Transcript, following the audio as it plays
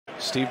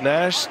Steve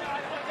Nash,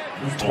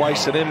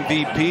 twice an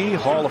MVP,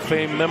 Hall of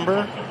Fame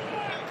member,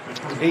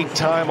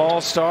 8-time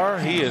All-Star.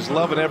 He is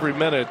loving every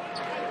minute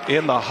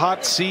in the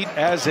hot seat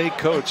as a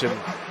coach. And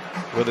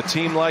with a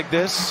team like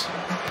this,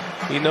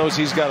 he knows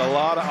he's got a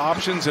lot of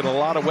options and a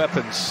lot of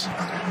weapons.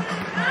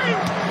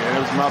 Yeah,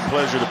 it was my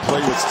pleasure to play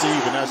with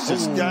Steve, and that's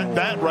just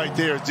that right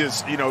there is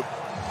just, you know,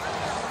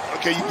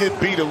 okay, you get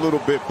beat a little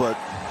bit, but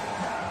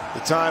the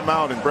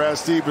timeout and Brad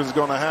Stevens is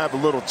going to have a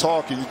little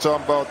talk, and you're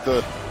talking about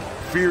the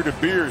fear to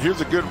beard. Here's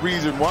a good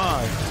reason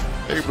why.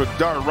 Able to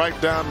dart right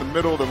down the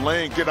middle of the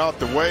lane, get out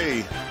the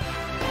way.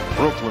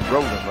 Brooklyn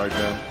rolling right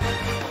now.